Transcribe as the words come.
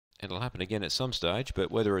It'll happen again at some stage,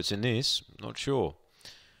 but whether it's in this, not sure.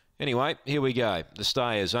 Anyway, here we go. The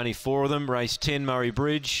stayers, only 4 of them. Race 10, Murray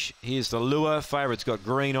Bridge. Here's the lure. Favourite's got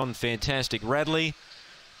green on. Fantastic Radley.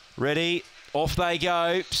 Ready. Off they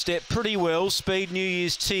go. Step pretty well. Speed New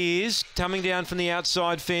Year's Tears. Coming down from the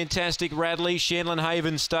outside, Fantastic Radley. Shenlin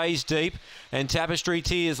Haven stays deep. And Tapestry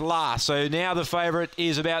Tears last. So now the favourite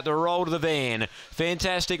is about to roll to the van.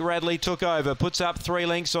 Fantastic Radley took over. Puts up 3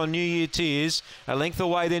 lengths on New Year Tears. A length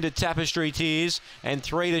away then to Tapestry Tears. And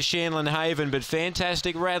 3 to Shenlin Haven. But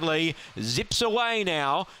Fantastic Radley zips away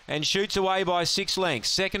now and shoots away by 6 lengths.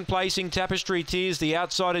 Second placing Tapestry Tears, the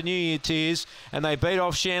outside of New Year Tears. And they beat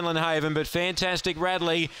off Shenlin Haven. But Fantastic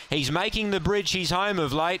Radley, he's making the bridge his home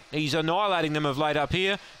of late. He's annihilating them of late up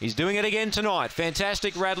here. He's doing it again tonight.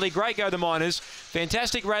 Fantastic Radley, great go the miners.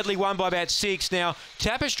 Fantastic Radley won by about 6. Now,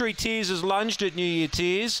 Tapestry Tears has lunged at New Year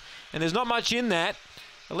Tears, and there's not much in that.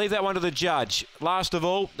 I'll leave that one to the judge. Last of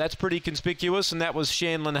all, that's pretty conspicuous, and that was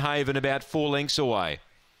Shenlin Haven about 4 lengths away.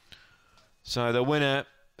 So the winner,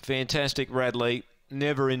 Fantastic Radley,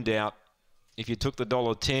 never in doubt. If you took the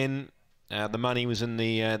 $1.10, the money was in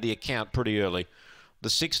the account pretty early. The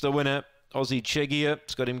 6th, the winner, Aussie Chegia.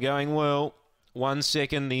 It's got him going well. 1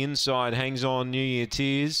 second, the inside hangs on New Year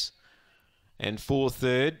Tears. And 4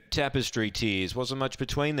 third, Tapestry Tears. Wasn't much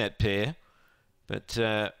between that pair. But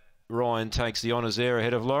Ryan takes the honours there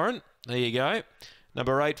ahead of Lauren. There you go.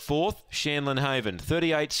 Number 8, 4th, Shenlin Haven.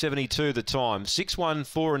 38.72 the time. 6, 1,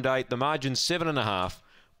 4 and 8. The margin 7.5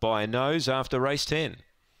 by a nose after race 10.